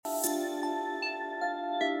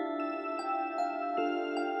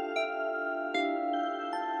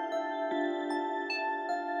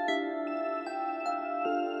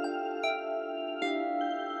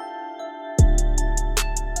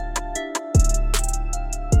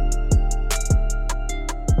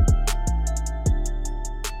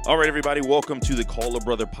All right, everybody, welcome to the Call a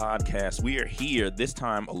Brother podcast. We are here this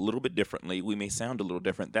time a little bit differently. We may sound a little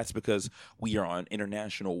different. That's because we are on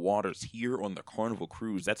international waters here on the Carnival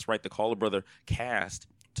Cruise. That's right, the Call a Brother cast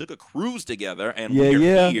took a cruise together, and we're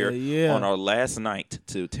here on our last night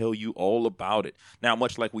to tell you all about it. Now,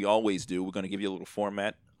 much like we always do, we're going to give you a little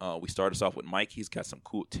format. We start us off with Mike. He's got some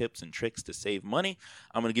cool tips and tricks to save money.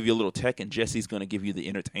 I'm going to give you a little tech, and Jesse's going to give you the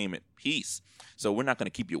entertainment piece. So we're not going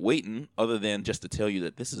to keep you waiting other than just to tell you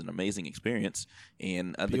that this is an amazing experience,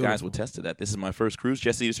 and the guys will test to that. This is my first cruise.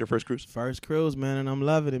 Jesse, this is your first cruise? First cruise, man, and I'm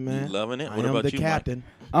loving it, man. You loving it? I What am about the you, captain.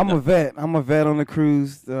 Mike? I'm a vet. I'm a vet on the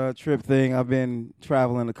cruise trip thing. I've been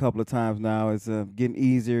traveling a couple of times now. It's getting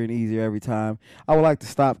easier and easier every time. I would like to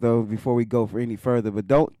stop, though, before we go for any further.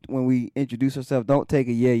 But when we introduce ourselves, don't take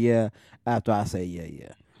a yeah after I say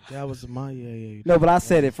yeah. That was my yeah. No, but I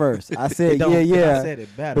said it first. I said yeah. I said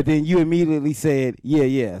it better. But then you immediately said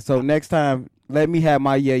yeah. So next time, let me have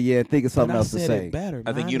my yeah and think of something else to say. It better,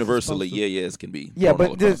 I think universally, yes can be. Yeah,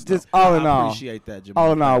 but just all in all, I appreciate that, Jamal.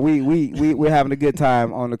 all in all, we're having a good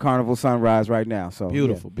time on the Carnival Sunrise right now. So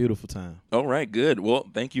beautiful time. All right, good. Well,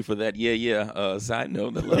 thank you for that. Side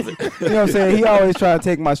note, I love it. You know what I'm saying? He always trying to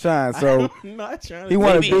take my shine, so I'm not trying to he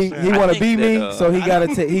want to be I think me. that, So he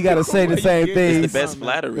gotta say the same It's things. the best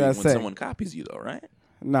flattery That's when it. someone copies you, though, right?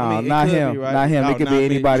 No, I mean, it not could him. be, right? Not him. No, It could not be me.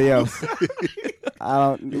 anybody else. It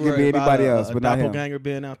could be anybody else, but not him. Doppelganger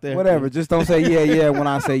being out there. Whatever. Just don't say yeah when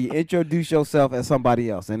I say you. Introduce yourself as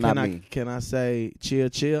somebody else and not me. Can I say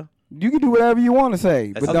chill? You can do whatever you want to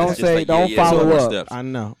say, but don't It's say like, don't yeah, follow so up. steps. I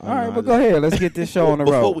know. All right, but go ahead. Let's get this show on the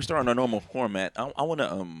Before road. we start on our normal format, I want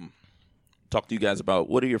to talk to you guys about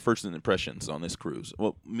what are your first impressions on this cruise.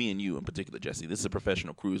 Well, me and you in particular, Jesse. This is a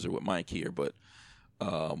professional cruiser with Mike here, but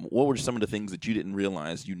what were some of the things that you didn't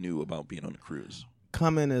realize you knew about being on the cruise?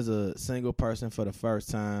 Coming as a single person for the first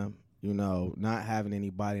time, not having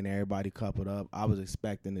anybody and everybody coupled up, I was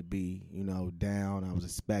expecting to be, down. I was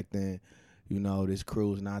expecting, this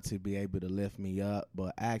cruise not to be able to lift me up.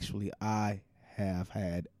 But actually, I have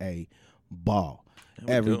had a ball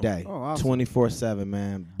every day, Oh, awesome. 24/7,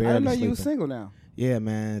 man. I Barely didn't know you sleeping. was single now. Yeah,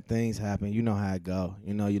 man, things happen. You know how it go.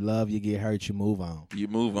 You love, you get hurt, you move on. You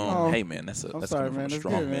move on. Oh, hey, man, that's I'm coming sorry, from man. a That's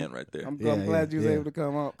strong good, man. man right there. I'm Yeah, glad you was yeah. able to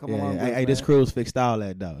come along. Hey, this cruise fixed all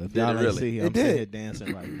that though. If Did y'all it ain't really? see him, It I'm sitting did. here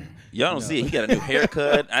dancing right now. Y'all don't see it. He got a new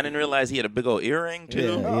haircut. I didn't realize he had a big old earring, too. Yeah,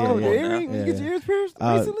 The Come on earring? now. You get your ears pierced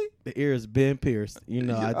Uh, recently? The ears been pierced. I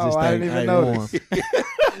Oh, just I ain't didn't even ain't notice. warm.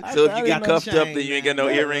 So if I you didn't get know cuffed up, chain, then you ain't got no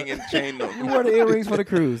man. earring and chain. No. You wore the earrings for the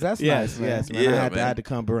cruise. That's Yes, nice, man. yes, man. Yeah, I man. had to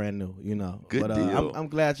come brand new, Good but deal. I'm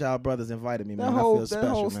glad y'all brothers invited me, That man. I hole, feel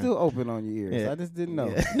special, man. still open on your ears. Yeah. I just didn't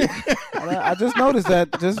know. Yeah. I just noticed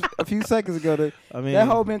that just a few seconds ago. That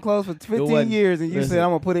hole been closed for 15 wasn't- years, and you listen, said I'm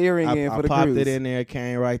gonna put an earring I in for the popped cruise. it in there,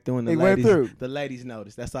 came right through, and the It went ladies, through. the ladies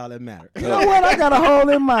noticed. That's all that mattered. You know what? I got a hole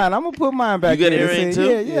in mine. I'm gonna put mine back You got in. an earring, See, too?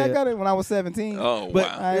 Yeah, I Yeah. got it when I was 17. Oh, But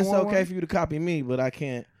wow. I ain't it's want okay one. for you to copy me, but I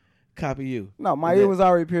can't copy you. No, my Yeah. ear was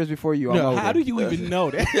already pierced before you. I'm No, older. how do you even know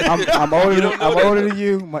that? I'm older. You don't know I'm that? older than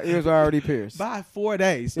you. My ears are already pierced. By 4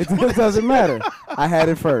 days. It doesn't matter. I had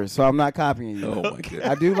it first, so I'm not copying you. Oh, my God.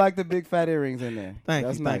 I do like the big fat earrings in there. Thank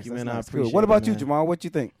That's you, nice. thank you, That's man. I nice. Good. appreciate What about it, you, man. Jamal? What you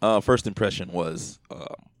think? First impression was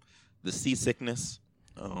the seasickness.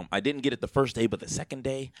 I didn't get it the first day, but the second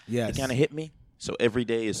day, Yes. it kind of hit me. So every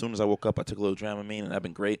day, as soon as I woke up, I took a little Dramamine, and I've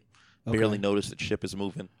been great. Okay. Barely noticed that ship is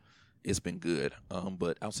moving. It's been good.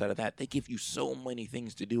 But outside of that, they give you so many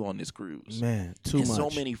things to do on this cruise. Man, too and much. so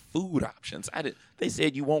many food options. They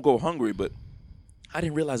said you won't go hungry, but I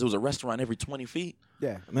didn't realize there was a restaurant every 20 feet.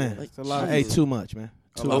 Yeah, Man, it's a lot of I ate food. too much, man.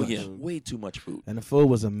 Too Oh, much. yeah. Way too much food. And the food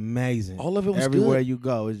was amazing. All of it was Everywhere good. you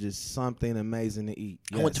go, it's just something amazing to eat.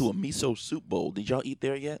 I went to a miso soup bowl. Did y'all eat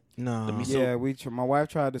there yet? No, the miso- Yeah, my wife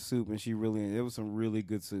tried the soup and it was some really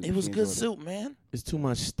good soup. It was She good enjoyed soup, man. it's too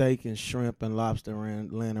much steak and shrimp and lobster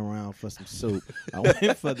laying around for some soup. I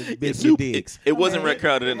went for the big Soup, digs. it wasn't Man, red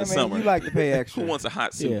crowded in the I mean, summer. You like to pay extra. Who wants a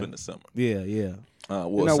hot soup Yeah. in the summer? Yeah. Well,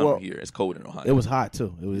 know summer what? here. It's cold in Ohio. It was hot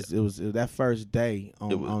too. It was that first day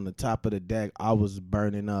It was- on the top of the deck. I was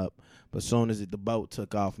burning up, but as soon as the boat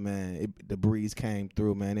took off, man, the breeze came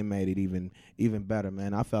through, man. It made it even better,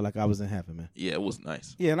 man. I felt like I was in heaven, man. Yeah, it was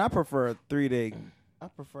nice. Yeah, and I prefer a 3-day. I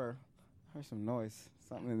heard some noise,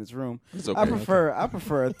 something in this room. It's okay. I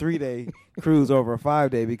prefer a 3-day cruise over a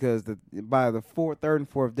 5-day because by the third and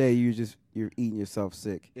fourth day you're eating yourself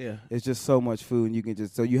sick. Yeah. It's just so much food, and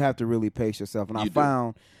you have to really pace yourself. And You I do.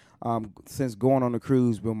 found since going on the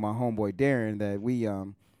cruise with my homeboy Darren that we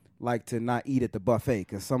like to not eat at the buffet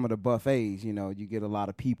because some of the buffets, you get a lot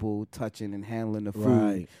of people touching and handling the food.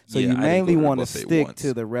 Right. So Yeah, you I didn't mainly go to the want to buffet stick once.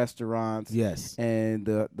 to the restaurants Yes. and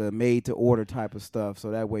the made to order type of stuff,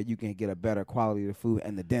 so that way you can get a better quality of food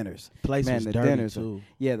and the dinners. Place Man, was the dirty dinners too.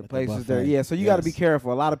 Yeah, the At the place is there. buffet. Yeah, so you got to be Yes.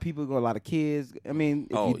 careful. A lot of people go, a lot of kids. I mean,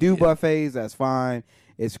 if Oh, you do yeah. buffets, that's fine.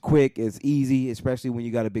 It's quick, it's easy, especially when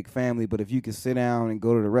you got a big family. But if you can sit down and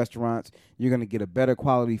go to the restaurants, you're gonna get a better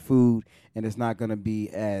quality food, and it's not gonna be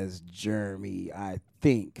as germy. I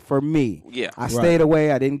think for me, Yeah. I Right. stayed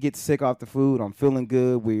away. I didn't get sick off the food. I'm feeling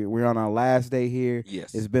good. We're on our last day here.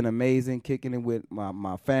 Yes. It's been amazing kicking it with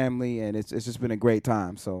my family, and it's just been a great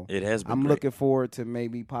time. So It has been I'm great. looking forward to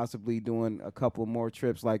maybe possibly doing a couple more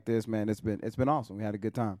trips like this, man. It's been awesome. We had a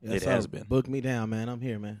good time. Yes, It sir. has been. Book me down, man. I'm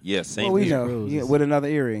here, man. Yeah, same Well, we here. know Cruises. yeah, with another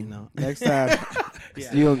earring. You know. Next time,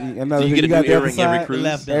 Yeah. another. Do you get a got new the other earring every side? cruise? The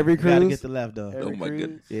left done. Every You gotta cruise? get the left done. Every Oh, my cruise?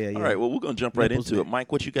 goodness. Yeah, yeah. All right, well, we're going to jump right Nipples into it. big.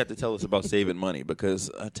 Mike, what you got to tell us about saving money? Because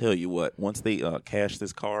I tell you what, once they cash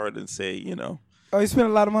this card and say, Oh, you spent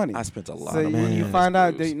a lot of money. I spent a lot So of you, money. you on find this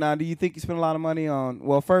out. cruise. Now, do you think you spent a lot of money on?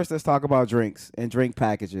 Well, first let's talk about drinks and drink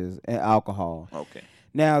packages and alcohol. Okay.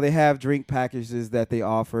 Now they have drink packages that they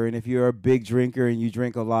offer, and if you're a big drinker and you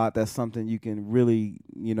drink a lot, that's something you can really,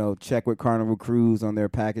 check with Carnival Cruise on their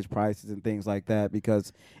package prices and things like that,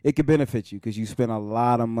 because it could benefit you because you spend a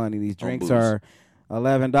lot of money. These On drinks booze. are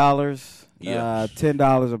 $11, Yeah.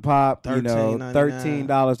 $10 a pop, $13.99.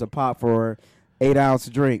 $13 a pop for 8-ounce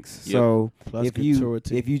drinks. Yep. So Plus if you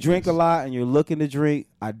gratuity. drink a Yes. lot and you're looking to drink,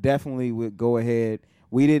 I definitely would go ahead.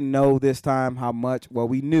 We didn't know this time how much. Well,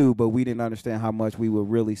 we knew, but we didn't understand how much we would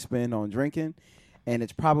really spend on drinking. And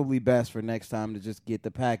it's probably best for next time to just get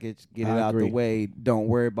the package, get it I out agree. the way, don't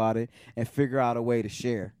worry about it, and figure out a way to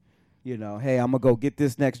share. Hey, I'm going to go get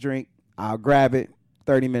this next drink. I'll grab it.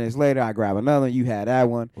 30 minutes later, I grab another. You had that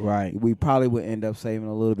one. Right. We probably would end up saving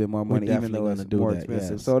a little bit more We're money, even definitely though it's gonna do more that,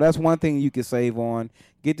 expensive. yes. So that's one thing you can save on.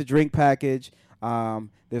 Get the drink package.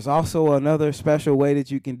 There's also another special way that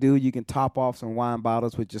you can do. You can top off some wine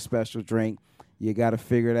bottles with your special drink. You got to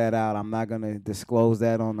figure that out. I'm not going to disclose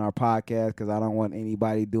that on our podcast because I don't want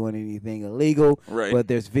anybody doing anything illegal. Right. But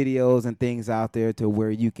there's videos and things out there to where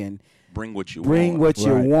you can Bring what you bring want. what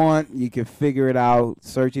you Right. want. You can figure it out,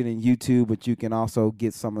 search it in YouTube, but you can also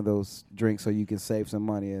get some of those drinks so you can save some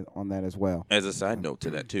money on that as well. As a side note to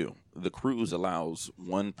that, too, the cruise allows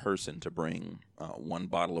one person to bring one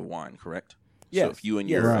bottle of wine, correct? Yes. So if you and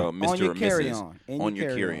Yes. your Right. Mr. On your or Mrs. carry-on. In on your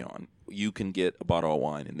your carry-on. carry-on, you can get a bottle of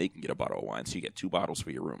wine and they can get a bottle of wine. So you get 2 bottles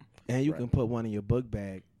for your room. And you Right. can put one in your book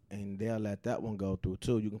bag, and they'll let that one go through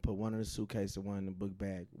too. You can put one in the suitcase and one in the book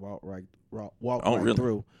bag. Walk right Oh, really?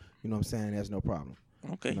 through. You know what I'm saying? There's no problem.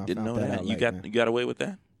 Okay, And I didn't found know that that. out You late, got man. you got away with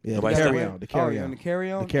that? Yeah, Nobody the stopped carry you? on. The Oh, carry yeah, on. the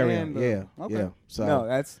carry on. The carry on. Yeah. Okay. Yeah. So No,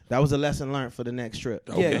 that's that was a lesson learned for the next trip.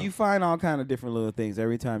 Okay. yeah. You find all kind of different little things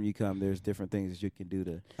every time you come. There's different things that you can do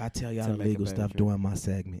to. I tell y'all To the make a legal better stuff trip. during my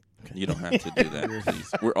segment. You don't have to do that,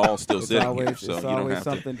 please. We're all still It's sitting always here, so it's you don't always have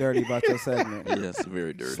something dirty about your segment. to. Yes,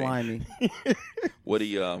 very dirty. Slimy. What do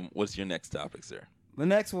you? What's your next topic, sir? The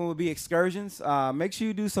next one would be excursions. Make sure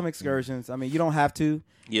you do some excursions. I mean, you don't have to.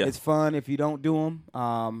 Yeah. It's fun if you don't do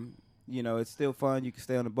them. It's still fun. You can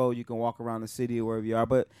stay on the boat. You can walk around the city or wherever you are.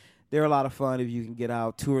 But they're a lot of fun if you can get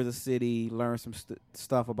out, tour the city, learn some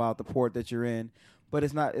stuff about the port that you're in. But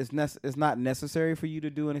it's not necessary for you to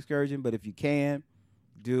do an excursion. But if you can,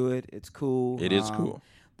 do it. It's cool. It is cool.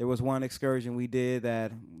 There was one excursion we did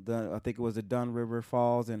that I think it was the Dunn River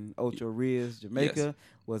Falls in Ocho Rios, Jamaica. Yes.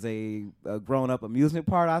 Was a grown-up amusement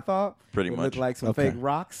park, I thought. Pretty It much. looked like some Okay. fake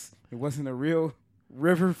rocks. It wasn't a real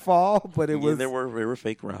river fall, but it was there were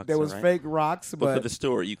fake rocks. there was all right? fake rocks. But But, for the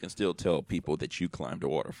story, you can still tell people that you climbed a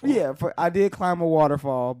waterfall. yeah, I did climb a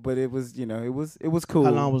waterfall, but it was it was cool.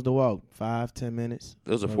 How long was the walk? 5-10 minutes?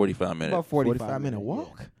 Those are 45 minutes. About 45 minute minutes,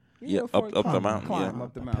 walk? Yeah, up the climb, mountain, Climb yeah.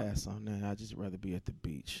 up the I mountain. pass on that. I'd just rather be at the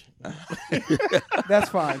beach. That's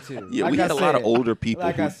fine too. Yeah, Like we I had a lot of said, older people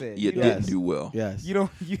like who I said, you you didn't Yes. do well. Yes. You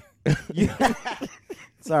don't you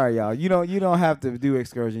sorry y'all. You don't have to do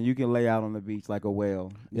excursion. You can lay out on the beach like a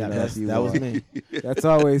whale. Yeah, if you that was want. me. That's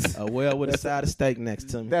always A well with a side of steak next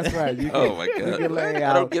to me. that's right. You can, Oh, my you God. can lay I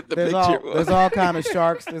out. don't get the there's picture. There's all kind of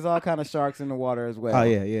sharks. There's all kind of sharks in the water as well. Oh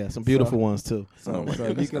yeah. Some beautiful ones too. Oh, my so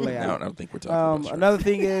goodness. you can lay I out. don't think we're talking about sharks. Another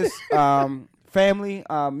thing is family.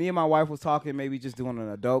 Me and my wife was talking maybe just doing an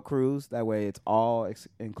adult cruise. That way it's all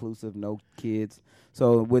inclusive, no kids.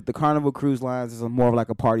 So with the Carnival Cruise Lines, it's more of like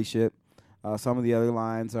a party ship. Some of the other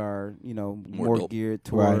lines are, more adult. geared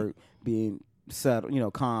toward Right. being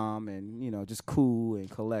settled, calm and, just cool and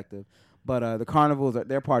collective. But the Carnivals,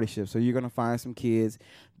 they're party ships, so you're going to find some kids.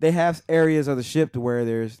 They have areas of the ship to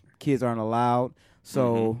where kids aren't allowed.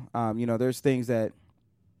 So there's things that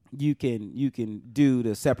you can do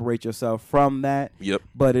to separate yourself from that. Yep.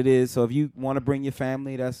 But it is so if you want to bring your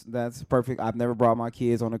family, that's perfect. I've never brought my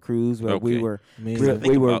kids on a cruise, but we Okay. were Me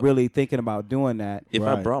really thinking about doing that. If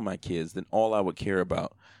I Right. brought my kids, then all I would care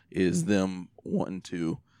about is them wanting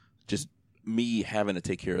to just me having to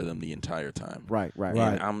take care of them the entire time. Right.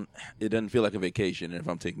 And it doesn't feel like a vacation if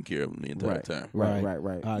I'm taking care of them the entire time. Right.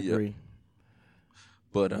 I Yep. agree.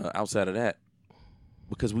 But outside of that,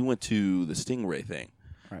 because we went to the Stingray thing.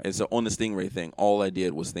 Right. And so on the Stingray thing, all I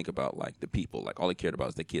did was think about like the people. Like all I cared about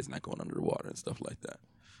was the kids not going under the water and stuff like that.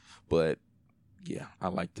 But yeah, I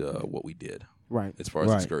liked what we did. Right. As far as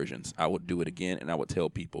Right. excursions, I would do it again, and I would tell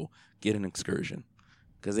people get an excursion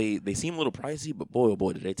because they seem a little pricey, but boy oh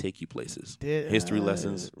boy did they take you places. History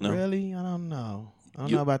lessons. No, Really? I don't know. I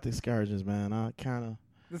don't know about the excursions, man. I kind of.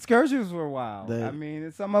 The excursions were wild. I mean,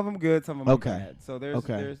 some of them good, some of them bad. So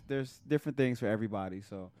there's different things for everybody.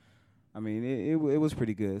 So, I mean, it was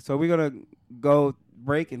pretty good. So we're gonna go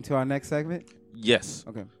break into our next segment. Yes.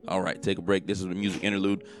 Okay. All right, take a break. This is a music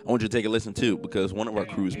interlude. I want you to take a listen too, because one of our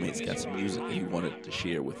cruise mates got some music he wanted to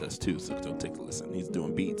share with us too. So don't take a listen. He's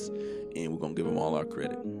doing beats, and we're gonna give him all our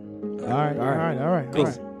credit. All right. Cool.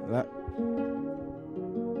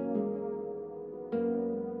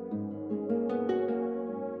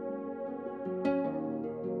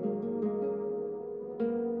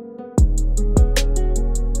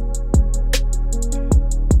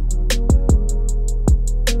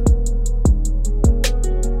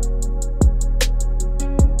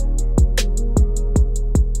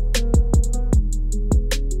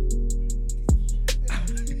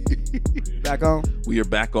 Back on. We are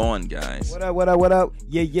back on, guys. What up?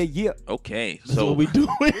 Yeah. Okay, That's so what we doing.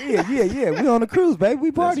 Yeah. We on a cruise, baby.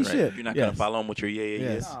 We party that's right. shit. If you're not gonna Yes. follow him with your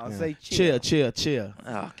Yes. I'll say chill.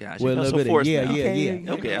 Oh gosh, With you a so little bit of forced yeah.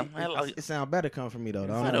 now. Okay. Okay, It sounds better coming from me though. I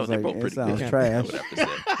know Sounds they're like- both it pretty sounds good. trash. I would have to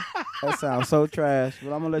say. That sounds so trash. But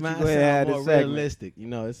I'm gonna let Man, you go ahead and have more this segment. realistic. You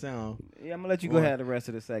know, it sounds. Yeah, I'm gonna let you go More. ahead the rest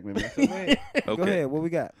of the segment, man. So go ahead. Go Okay. ahead. What we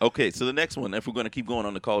got? Okay, so the next one, if we're going to keep going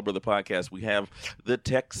on the Caller Brother podcast, we have the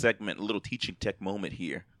tech segment, a little teaching tech moment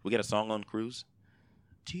here. We got a song on cruise.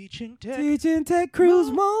 Teaching tech. Teaching Tech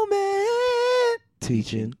Cruise moment.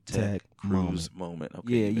 Teaching tech cruise moment.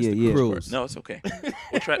 Okay, Yeah, you missed the yeah. cruise Cruise. part. No, it's okay.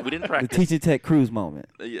 We didn't The practice. Teaching Tech Cruise moment.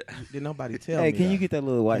 Yeah. Did nobody tell Hey, me? can you that? get that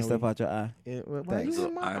little white Can stuff we- out your eye? Why Thanks. you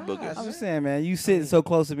in my Eye eyes, boogers. I'm man? just saying, man. You sitting so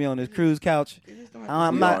close to me on this cruise couch. You just don't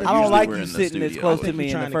I'm We not. are. I don't Usually like we're you in the sitting this studio. close I to think me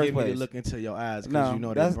you're in the trying to first get me to place. look into your eyes No, because you know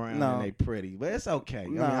they're that's- brown no. and they pretty. But it's okay. I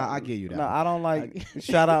mean, I give you that. No, one. I don't like.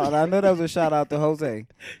 Shout out. I know that was a shout out to Jose.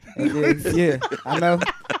 And then, yeah, I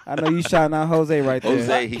know you shouting out Jose right there.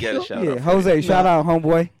 Jose, he got a shout Yeah, out. Jose, shout out,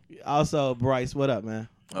 homeboy. Also, Bryce, what up, man?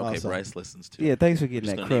 Okay, Also. Bryce listens too. Yeah, thanks for getting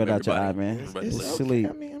Just that gonna crud name out your eye, everybody. man. Everybody It's listens. silly.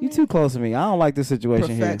 I mean- You too close to me. I don't like this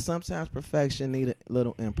situation here. Sometimes perfection need a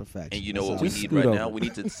little imperfection. And you know what That's we all. Just need scoot right now? over. We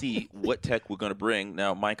need to see what tech we're going to bring.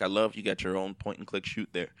 Now, Mike, I love you got your own point and click shoot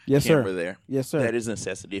there. Yes, sir. Camera there. Yes, sir. That is a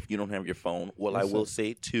necessity if you don't have your phone. Well, Yes, I will sir.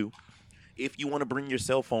 say, too, if you want to bring your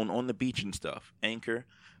cell phone on the beach and stuff, Anchor,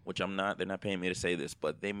 which I'm not, they're not paying me to say this,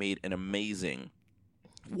 but they made an amazing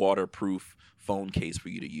waterproof phone case for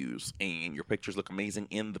you to use. And your pictures look amazing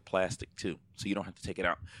in the plastic, too. So you don't have to take it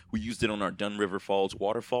out. We used it on our Dunn River Falls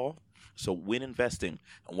waterfall. So when investing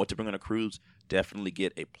on what to bring on a cruise, definitely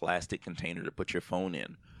get a plastic container to put your phone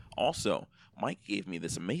in. Also, Mike gave me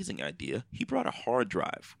this amazing idea. He brought a hard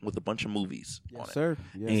drive with a bunch of movies on Yes, it. sir.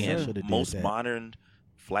 Yes, And sir. Shoulda did most that. modern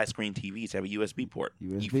flat screen TVs have a USB port. He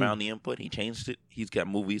USB. found the input. He changed it. He's got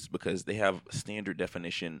movies because they have standard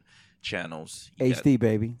definition channels. You got- HD,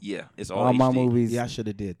 baby. yeah, it's all All my HD. movies. Yeah, I should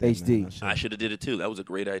have did that. HD. Man. I should have did it too. That was a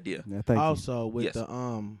great idea. Yeah, thank you. Also, with Yes.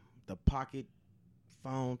 the pocket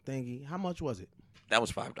phone thingy, how much was it? That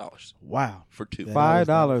was $5 Wow, for two That $5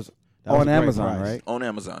 that was on a great Amazon, price. right? on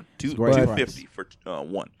Amazon. It's a great $250 for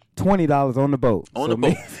one $20 on the boat. on So the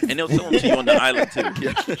boat, and they'll sell them to you on the island too.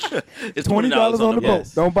 Yeah. It's $20 on the boat.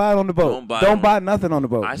 Yes. Don't buy it on the boat. Don't buy it Don't on- buy nothing on the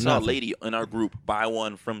boat. I saw a Nothing. lady in our group buy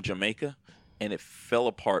one from Jamaica, and it fell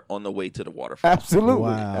apart on the way to the waterfall. Absolutely,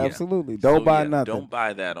 Wow. absolutely. So, Don't buy yeah, nothing. Don't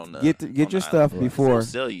buy that on the Get on your the stuff island. before. They'll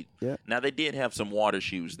sell you. Yeah. Now they did have some water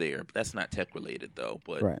shoes there, but that's not tech related though.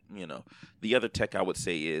 But Right. you know, the other tech I would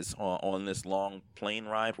say is on this long plane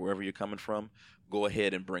ride, wherever you're coming from, go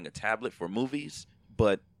ahead and bring a tablet for movies.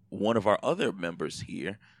 But one of our other members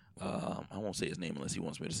here, I won't say his name unless he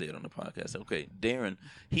wants me to say it on the podcast. Okay, Darren,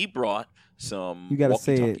 he brought some You got to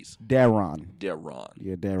say it, walkie-talkies. Darron. Darren.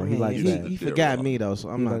 Yeah, I Darron. He mean, likes he, that. he They're forgot wrong. me though, so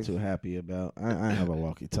I'm He not likes- too happy about. I have a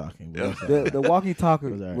walkie-talkie. Yeah. The walkie-talkie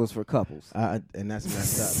It was all right. was for couples. And that's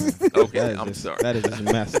messed up. Man. Okay, That is I'm just- sorry. That is just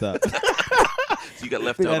messed up. You got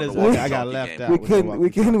left out That on is the okay. walkie-talkie I got left game. out. We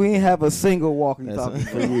with the we ain't have a single walkie-talkie That's-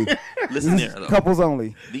 for you. Listen there, though. Couples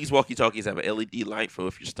only. These walkie-talkies have an LED light for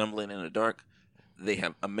if you're stumbling in the dark. They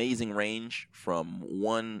have amazing range from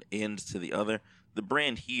one end to the other. The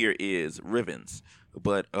brand here is Rivens,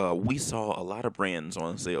 but we saw a lot of brands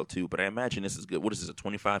on sale too, but I imagine this is good. What is this, a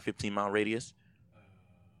 25, 15-mile radius?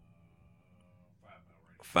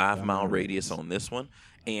 5-mile radius on this one.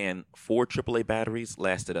 And 4 AAA batteries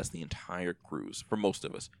lasted us the entire cruise for most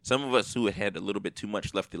of us. Some of us who had a little bit too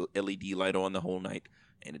much left the LED light on the whole night,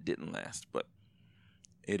 and it didn't last. But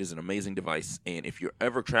it is an amazing device, and if you're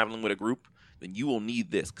ever traveling with a group, then you will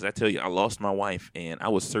need this. Because I tell you, I lost my wife, and I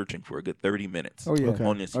was searching for a good 30 minutes Oh, yeah. Okay.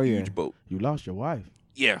 on this Oh, yeah. huge boat. You lost your wife.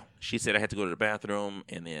 Yeah, she said I had to go to the bathroom,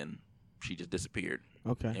 and then she just disappeared,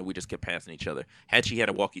 Okay. and we just kept passing each other. Had she had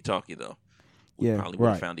a walkie-talkie, though, we Yeah, probably would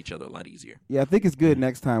have right. found each other a lot easier. Yeah, I think it's good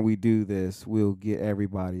next time we do this, we'll get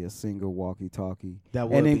everybody a single walkie-talkie. That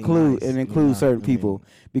would And be include nice, and you include know, certain I mean, people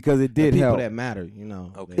because it the did people help. that matter, you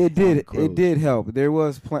know. Okay. they- It did. on the It cruise. did help. There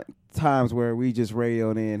was times where we just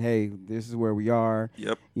radioed in, "Hey, this is where we are."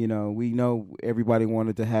 Yep. You know, we know everybody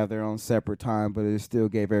wanted to have their own separate time, but it still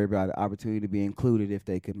gave everybody the opportunity to be included if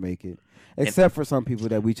they could make it. Except for some people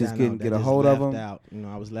that we just Yeah, I know, couldn't that get a just hold of left them. Out. You know,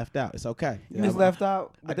 I was left out. It's okay. You was left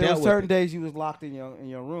out. I But there were dealt with certain it. days you was locked in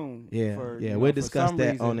your room. Yeah, for, yeah. you know, We'll for discuss some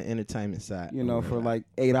that reason, on the entertainment side. You know, for like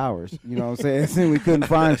 8 hours. You know what I'm saying? And we couldn't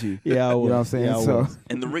find you. Yeah, I You was. know what I'm saying? Yeah, I So was.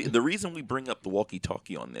 And the reason we bring up the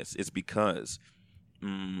walkie-talkie on this is because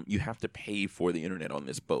you have to pay for the internet on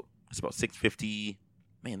this boat. It's about $6.50.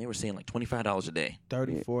 Man, they were saying like $25 a day.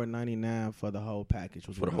 $34.99 for the whole package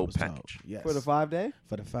was For the what I whole was told. package. Yes. for the 5 day?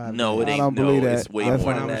 For the 5 No, days. it I ain't. don't No, believe it's that. way That's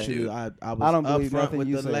more fine. than that, promise you, dude. I I was don't believe upfront nothing with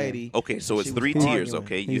you the said. lady. Okay, so it's She 3 was tiers, arguing.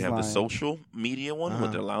 okay? You He's have the lying. social media one, Uh-huh.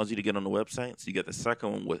 which allows you to get on the website. So you got the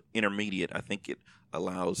second one with intermediate. I think it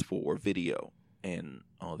allows for video and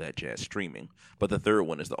all that jazz streaming. But the third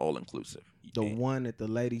one is the all-inclusive. The And- one that the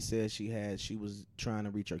lady said she was trying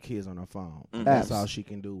to reach her kids on her phone. Mhm. That's Apps. all she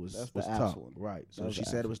can do was That's the apps talk. one. Right. So That was she the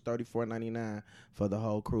said apps it was $34.99 for the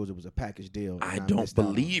whole cruise. It was a package deal. I and don't missed out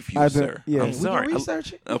on it. believe you, I don't- sir. yeah. I'm We We sorry. can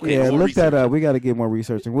research it. Okay, Yeah, we'll look research that it. up. We got to get more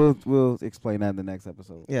research, and we'll explain that in the next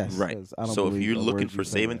episode. Yes. Right. 'Cause I don't So if believe you're the looking words for you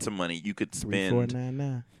say. saving some money, you could spend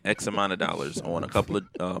 $34.99. X amount of dollars on a couple of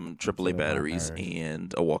AAA That's batteries what I heard.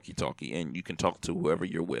 and a walkie-talkie, and you can talk to whoever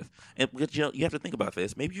you're with. And but you have to think about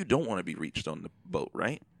this. Maybe you don't want to be reached on the boat,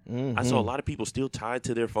 right? I saw a lot of people still tied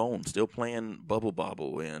to their phones, still playing Bubble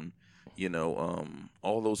Bobble and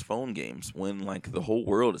all those phone games when like the whole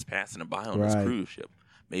world is passing them by on this Right. cruise ship.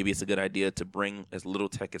 Maybe it's a good idea to bring as little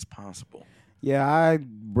tech as possible. Yeah, I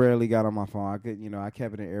barely got on my phone. I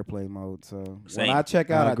kept it in airplane mode. So Same. when I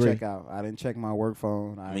check out, I I agree. check out. I didn't check my work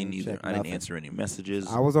phone. Me neither. check I didn't nothing. answer any messages.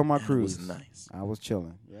 I was on my It cruise. was nice. I was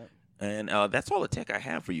chilling. Yep. And that's all the tech I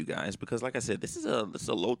have for you guys because, like I said, this is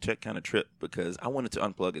a low tech kind of trip because I wanted to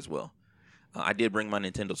unplug as well. I did bring my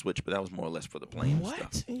Nintendo Switch, but that was more or less for the plane and What?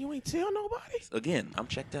 stuff. And you ain't tell nobody? Again, I'm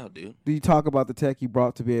checked out, dude. Do you talk about the tech you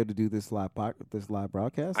brought to be able to do this live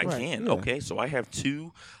broadcast? I Right, can. yeah. Okay, so I have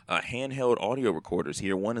 2 handheld audio recorders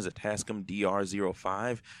here. One is a Tascam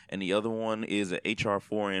DR05, and the other one is a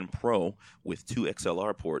HR4N Pro with 2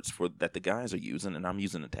 XLR ports that the guys are using, and I'm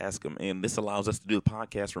using a Tascam. And this allows us to do the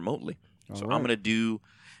podcast remotely. So right. I'm going to do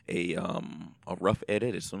a rough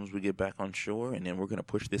edit as soon as we get back on shore, and then we're going to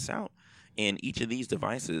push this out. And each of these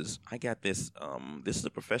devices, I got this. This is a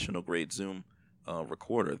professional grade Zoom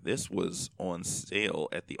recorder. This was on sale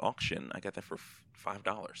at the auction. I got that for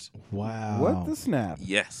 $5. Wow. What the snap?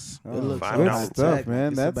 Yes, Oh, It looks $5. good high stuff, tech. man.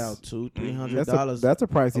 It's That's- about $200-$300. That's a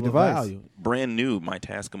pricey of a device. value. Brand new, my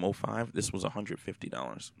Tascam 05. This was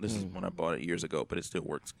 $150. This is when I bought it years ago, but it still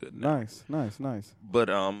works good now. Nice. But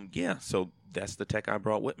yeah, so that's the tech I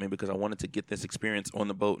brought with me because I wanted to get this experience on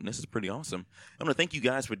the boat, and this is pretty awesome. I want to thank you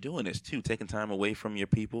guys for doing this too, taking time away from your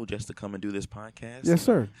people just to come and do this podcast. Yes,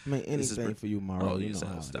 sir. I mean, This is anything pre- for you, Mauro. Oh, you you know said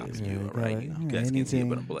how it stop is. you, Yeah, all right? gotta- You yeah, guys can't see it,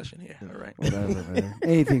 but anything. I'm blushing here, all right? Whatever, man.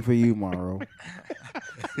 Anything for you, Morrow.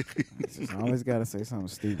 I always got to say something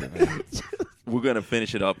stupid. Man. We're going to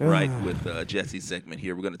finish it up right with Jesse's segment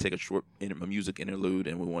here. We're going to take a short music interlude,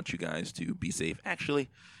 and we want you guys to be safe. Actually,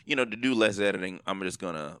 to do less editing, I'm just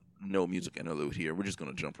going to no music interlude here. We're just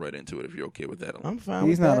going to jump right into it if you're okay with that. I'm fine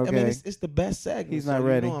He's with not that. I mean, okay. it's the best segment. He's so not you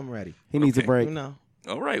ready. know I'm ready. He needs a Okay. break. You know,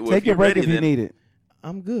 All right. Well, Take if you're your break ready, if you then need it.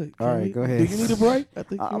 I'm good. All right, go ahead. Do you need a break? I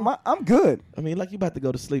think I'm good. I mean, like you about to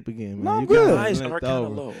go to sleep again, man. No, I'm You good. got eyes it are left kind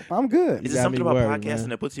of over. low. I'm good. Is You it got something me about worried, podcasting man.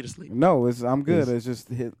 that puts you to sleep? No, I'm good. Yes. It's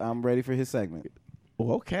just I'm ready for his segment.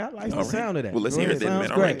 Well, okay, I like All the right. sound of that. Well, let's Go hear it ahead. then, Sounds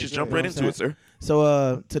man. All right, great. just jump You right know what into I'm it, saying? sir.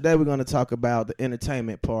 So today we're going to talk about the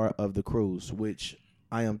entertainment part of the cruise, which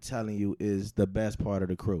I am telling you, is the best part of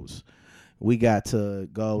the cruise. We got to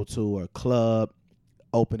go to a club,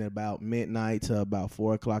 open at about midnight to about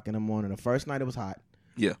 4 o'clock in the morning. The first night it was hot.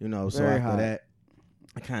 Yeah. You know, so Very after hot. that,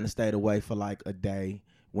 I kind of stayed away for like a day,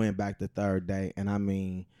 went back the third day, and I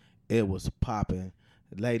mean, it was popping.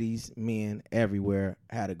 Ladies, men, everywhere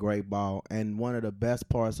had a great ball. And one of the best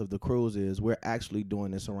parts of the cruise is we're actually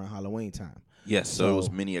doing this around Halloween time. Yes, so it was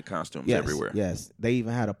So- many costumes Yes, everywhere. Yes, they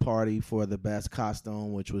even had a party for the best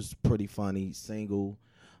costume, which was pretty funny. Single,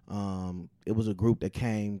 it was a group that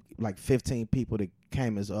came, like 15 people that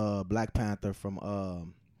came as Black Panther from the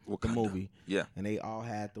Wakanda. movie, Yeah. and they all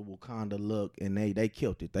had the Wakanda look, and they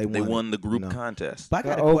killed it. They They won it, the group you know. contest. But I The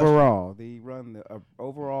got a question. overall, they run the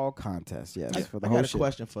overall contest. Yes, for the I whole got a shit.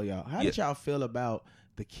 question for y'all. How did Yeah. y'all feel about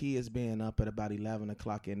the kids being up at about 11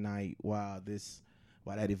 o'clock at night while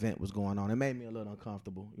that event was going on? It made me a little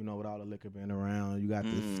uncomfortable, you know, with all the liquor being around. You got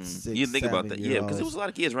the 6, You didn't think about that. Yeah, because there was a lot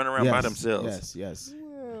of kids running around by themselves. Yes.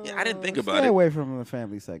 Yeah, I didn't think Stay about it. away from the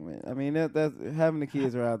family segment. I mean, that's having the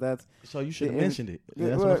kids around. That's So you should have Yeah, mentioned it. yeah,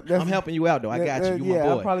 That's well, what I'm that's- helping you out, though. I got you. You yeah,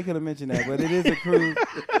 my boy. I probably could have mentioned that, but it is a cruise.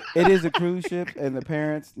 It is a cruise ship, and the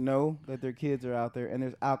parents know that their kids are out there, and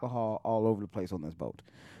there's alcohol all over the place on this boat.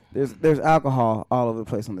 There's alcohol all over the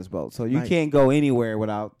place on this boat, so you Nice. can't go anywhere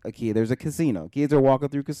without a kid. There's a casino. Kids are walking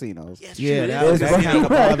through casinos. Yes, Yeah, true. that Yes, that kind of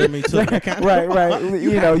bothered me too. right.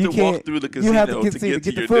 You know, have you to can't walk through the you have to casino to casino get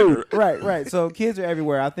to the your food. dinner. Right. So kids are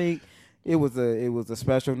everywhere. I think it was a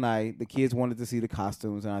special night. The kids wanted to see the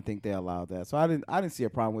costumes, and I think they allowed that. So I didn't see a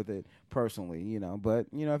problem with it personally, you know. But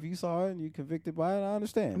you know, if you saw it and you convicted by it, I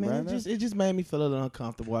understand. I mean, right? it just made me feel a little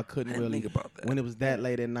uncomfortable. I couldn't I didn't really think about that. when it was that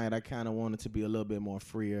late at night. I kind of wanted to be a little bit more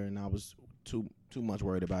freer, and I was too much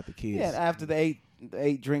worried about the kids. yeah. After the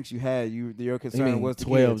eight drinks you had, your concern mean was the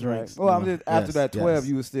 12 kids, drinks? right? Well, I'm No. just after Yes, that 12, yes,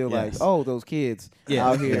 you were still like, yes. oh, those kids Yeah,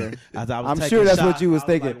 out here. As I was I'm taking sure that's what shots, you was I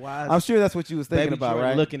thinking. like, why is I'm sure that's what you was thinking Baby about, Jordan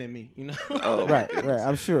right? looking at me, you know. Oh, my Right. goodness.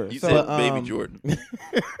 I'm sure. You So, said Baby um, Jordan. yeah,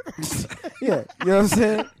 you know what I'm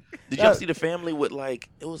saying? Did y'all see the family with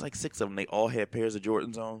it was like 6 of them. They all had pairs of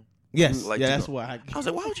Jordans on. Yes, Like yeah, to that's go- why. I was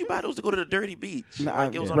like, why would you buy those to go to the dirty beach? Nah,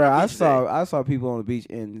 Like, it was on bro, the I beach saw people on the beach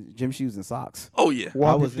in gym shoes and socks. Oh, yeah. I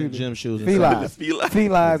Walking was through in the gym shoes. and felines, Felines.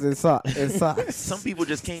 felines and socks. Some people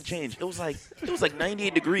just can't change. It was like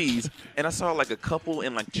 98 degrees, and I saw like a couple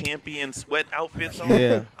in like champion sweat outfits on.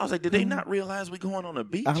 Yeah. I was like, did they not realize we going on a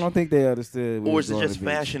beach? I don't think they understood. we Or was is it going just to the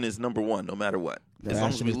beach. fashion is number one, no matter what? As long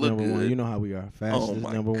as Fashion we is look number good. one. You know how we are. Fashion Oh is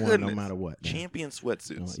my number one, no goodness. matter what. man. Champion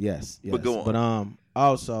sweatsuits. Yes. But go on. But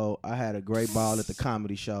also I had a great ball at the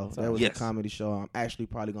comedy show. There was Yes. a comedy show. I'm actually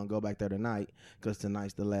probably gonna go back there tonight because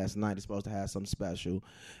tonight's the last night. It's supposed to have something special,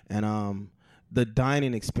 and the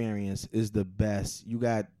dining experience is the best. You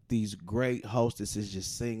got these great hostesses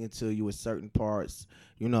just singing to you at certain parts.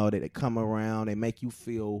 You know that they come around, they make you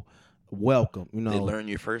feel welcome. You know, They learn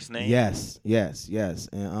your first name. Yes,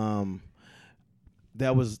 and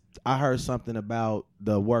I heard something about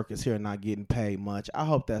the workers here not getting paid much. I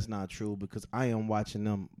hope that's not true because I am watching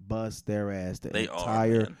them bust their ass the They are,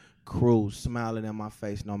 entire man. crew, smiling in my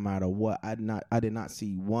face no matter what. I did not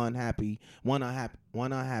see one unhappy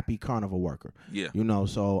carnival worker. Yeah. You know,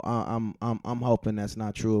 so I'm hoping that's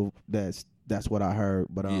not true. That's what I heard.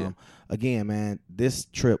 But Yeah. again, man, this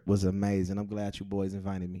trip was amazing. I'm glad you boys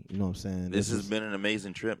invited me. You know what I'm saying? This has was- been an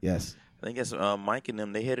amazing trip. yes. I think it's Mike and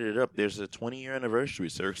them. They headed it up. There's a 20-year anniversary,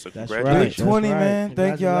 sir. So That's congratulations. right. 20, That's man. right.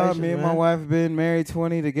 Thank y'all. Congratulations, Me and my man. wife have been married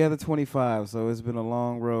 20, together 25. So it's been a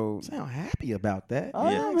long road. Sound happy about that.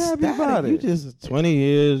 I Yeah. am happy Ecstatic. about You it. just 20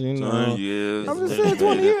 years, you know. 20 years. I'm just saying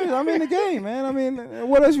 20 years. I'm in the game, man. I mean,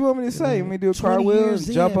 what else you want me to say? Want me to do a 20 cartwheel years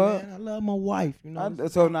and jump in, up? Man. I love my wife. You know.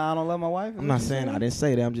 So now I don't love my wife? Is I'm what not you saying I didn't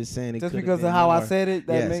say that. I'm just saying it Just could've because been of how I more. said it,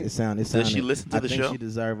 that Yes, makes it sounded. Does she listen to I the think show? she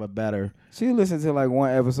deserve a better. she listens to like one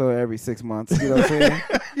episode every 6 months. You know what I'm saying?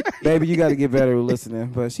 Baby, you got to get better with listening.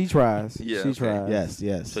 But she tries. Yeah, she okay. tries.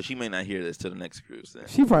 Yes. So she may not hear this till the next cruise. Then.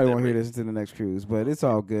 She probably That won't hear rate. this to the next cruise, but it's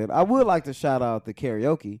all good. I would like to shout out the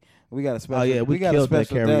karaoke. We got a special. Oh, yeah, we got a killed that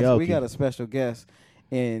special guest. We karaoke. got a special guest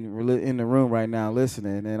in the room right now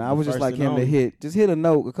listening, and I The would just first like and him to only.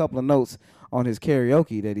 hit a couple of notes on his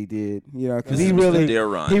karaoke that he did. You know, because This he is Mr. really,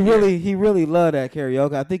 Daron he here. really loved that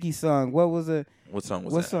karaoke. I think he sung. What was it? What song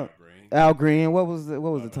was What that? song? Al Green. What was the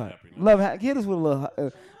title? Hit us with a little.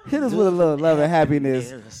 Hit us with a little love and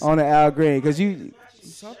happiness on the Al Green, because you.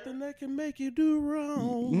 Something that can make you do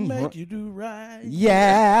wrong, Mm, make what? you do right.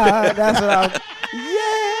 Yeah, that's what I'm.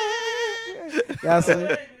 Yeah, that's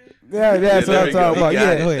what. Yeah, that's there what I'm we go. talking about. He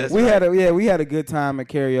got Yeah, it. That's we right. had a good time at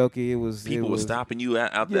karaoke. It was People it were was stopping you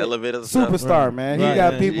out the Yeah. elevator. And stuff. superstar, man. He Right,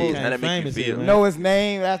 got man. people Jeez, how that make you famous here, feel? man. know his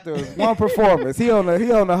name after one performance. He on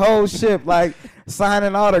the whole ship. Like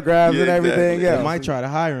signing autographs and everything exactly. else. They might try to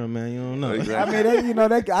hire him, man. You don't know. Exactly. I mean,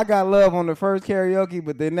 I got love on the first karaoke,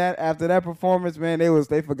 but then after that performance, man,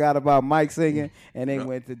 they forgot about Mike singing and they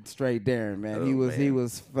went to straight Darren, man. Oh, he man.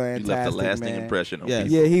 was fantastic, You left a lasting man. impression on Yes.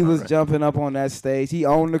 people. Yeah, he was All right. jumping up on that stage. He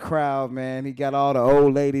owned the crowd, man. He got all the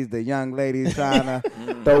old ladies, the young ladies trying to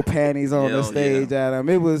throw panties on the Hell stage yeah. at him.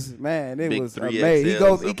 It was, man, it Big was 3XLs amazing.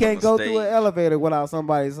 up He on can't the go stage. through an elevator without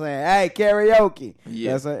somebody saying, "Hey, karaoke."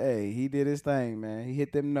 Yeah. That's hey, he did his thing, man. He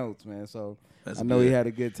hit them notes, man. So That's I know he good. had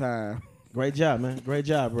a good time. Great job, man. Great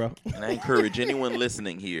job, bro. And I encourage anyone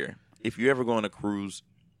listening here, if you ever go on a cruise,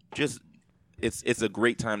 just it's a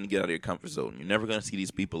great time to get out of your comfort zone. You're never going to see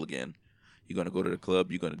these people again. You're going to go to the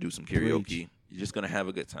club. You're going to do some karaoke. Preach. You're just going to have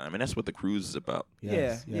a good time. And that's what the cruise is about.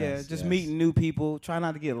 Yes, yeah, yes, just yes. meeting new people. Try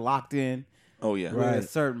not to get locked in Oh, yeah. with a Right.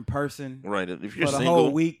 certain person Right. If for you're the single,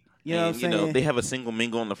 whole week. You know what I'm and, saying? they have a single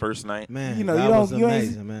mingle on the first night. Man, You know, that you don't- was you ain't-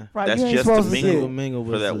 amazing, man. right, That's you ain't just supposed the to mingle. sit. Single mingle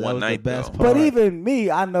was, for that one was night, the best though. part. But even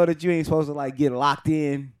me, I know that you ain't supposed to like get locked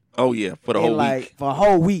in Oh, yeah. For the and whole like week. for a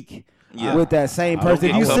whole week. Yeah. With that same I person.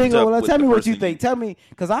 don't If you get single, pumped well, up tell with me the what you person think. Tell me,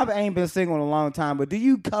 because I ain't been single in a long time, but do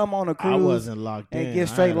you come on a cruise I wasn't locked in. and get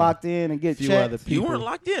I straight had a locked in and get few checked? other people. You weren't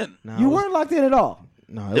locked in. No, You it was- weren't locked in at all.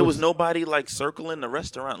 No, it There was nobody like circling the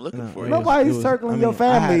restaurant looking no, for it you. was- Nobody's it was- circling I your mean,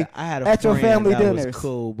 family I had a at your friend family that dinners. was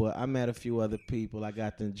cool, but I met a few other people. I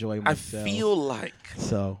got to enjoy I myself. feel like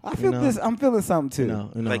so. I feel you know, this. I'm feeling something too.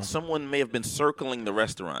 You know. like someone may have been circling the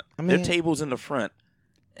restaurant. I Their mean- table's in the front,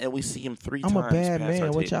 and we see him 3 I'm times. a bad past man.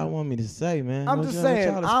 our What table. y'all want me to say, man? I'm What just y'all-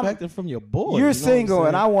 saying, What y'all expecting from your boy? You're you know what I'm single,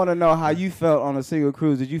 and saying? I want to know how you felt on a single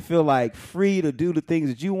cruise. Did you feel like free to do the things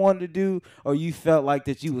that you wanted to do, or you felt like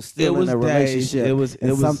that you was still in a relationship? It was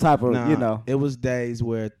some type of, nah, you know. It was days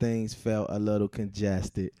where things felt a little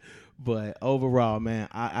congested, but overall, man,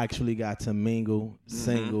 I actually got to mingle,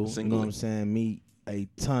 single. You know Singly. what I'm saying? Meet a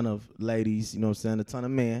ton of ladies. You know what I'm saying? A ton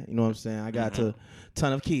of men. You know what I'm saying? I got to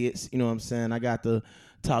ton of kids. You know what I'm saying? I got to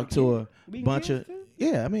talk to a Meeting bunch kids of. too?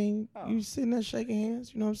 Yeah, I mean, Oh. you sitting there shaking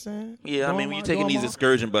hands. You know what I'm saying? Yeah, I Doing mean, when my- you're taking doing these my-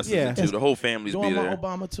 excursion buses Yeah. too, the whole family's be doing my there.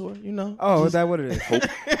 Obama tour. You know? Oh, is Just- that what it is?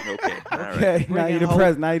 Okay, all right. Okay, now Bringing you're the hope.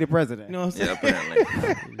 president. Now you're the president. You know what I'm saying? Yeah, apparently.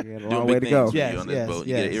 You got a Doing long big way to things go. for Yes, you on this yes, boat.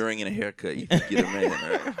 You get an yes. earring and a haircut. You can get a man.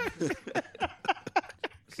 Right?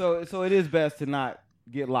 So it is best to not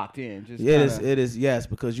get locked in. Just Yeah, kinda- it is, yes,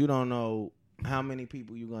 because you don't know how many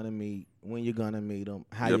people you're gonna meet, when you're gonna meet them,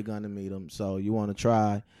 how Yep. you're gonna meet them. So you want to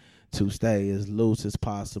try to stay as loose as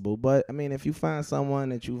possible. But I mean, if you find someone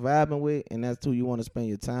that you vibing with and that's who you want to spend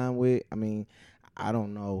your time with, I mean, I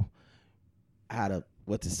don't know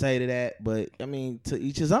what to say to that, but I mean, to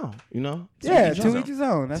each his own, you know. Yeah, each his to own. each his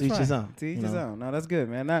own. That's To each right. his own, To each you his know. own. No, that's good,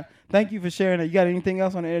 man. Now, thank you for sharing that. You got anything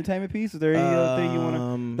else on the entertainment piece? Is there any other thing you want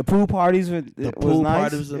to? The pool parties was The pool nice.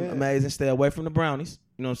 party was Yeah. amazing. Stay away from the brownies.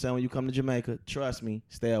 You know what I'm saying? When you come to Jamaica, trust me,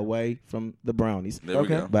 stay away from the brownies. There we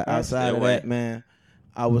Okay. go. But All right, outside stay of away. that, man,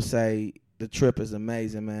 I would say the trip is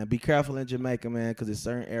amazing, man. Be careful in Jamaica, man, because there's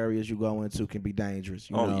certain areas you go into can be dangerous.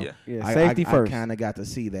 You Oh know? yeah, Yeah, I- safety I first. kind of got to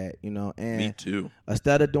see that, you know. me And too.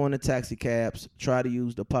 instead of doing the taxi cabs, try to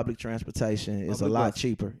use the public transportation. It's a Public lot bus.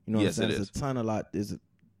 cheaper. You know Yes, what I'm it saying? is. It's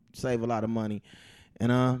save a lot of money.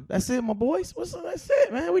 And that's it, my boys. That's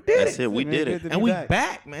it, man. We did That's it. it. We Man, did good it. to be And we back.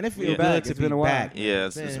 back, man. It feels Yeah. good Back. to It's be been a while. back. Yeah,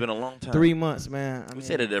 it's been a long time. 3 months, man. I We mean,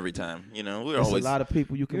 said it every time. You know, we're there's always. a lot of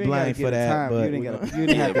people you You can ain't gotta blame get for a that, time. but You didn't we gotta- gonna- you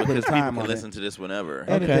didn't Yeah, have to put a because people time can on listen it. to this whenever.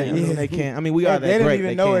 Editing. Okay, I Yeah. mean, they can. I mean, we are They that didn't great. even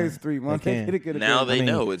They know can. it's 3 months. They They can. coulda- coulda- Now coulda- they I mean,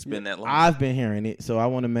 know it's been that long. I've been hearing it, so I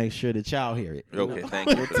want to make sure that y'all hear it. you Okay, know? thank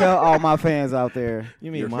you. For Tell that. all my fans out there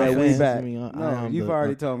You mean You're my that we fans? back. I mean, No, am you've the-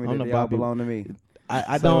 already told me I'm that the they all Bobby- belong to me.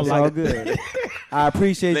 I So don't it's like all good. I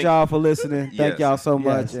appreciate Thank- y'all for listening. Thank Yes. y'all so Yes.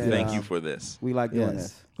 much. and, Thank you for this. We like doing Yes.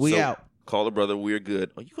 this. We So, out. Call a brother. We're good.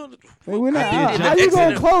 Are you going to? Hey, we're not. I did How just- you gonna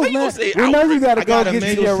Excellent. close, How you man? gonna say We know out? you gotta I go got a get to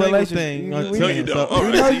mingle your single relationship. thing. We- No, we- No, you don't. All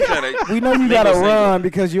right, know so you- you tryna- We know you Mingle gotta single. run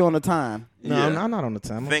because you're on the time. No, Yeah. I'm not on the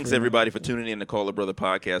time. I'm Thanks free. everybody for tuning in to Call a Brother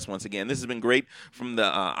podcast once again. This has been great from the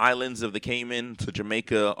islands of the Cayman to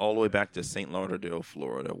Jamaica, all the way back to St. Lauderdale,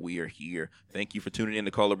 Florida. We are here. Thank you for tuning in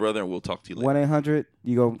to Call a Brother, and we'll talk to you later. 1-800.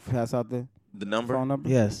 You go pass out the The number? phone number.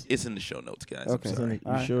 Yes. It's in the show notes, guys. Okay. I'm sorry. You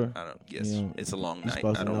All right. sure? I don't. Yes, Yeah. it's a long You're night.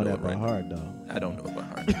 supposed I to don't know know that it by right now. heart, though. I don't know it by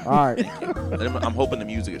heart. All right. I'm hoping the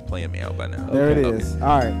music is playing me out by now. There it Okay. is.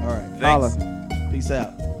 All right. All right. Thanks. Holla. Peace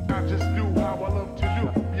out. I just do how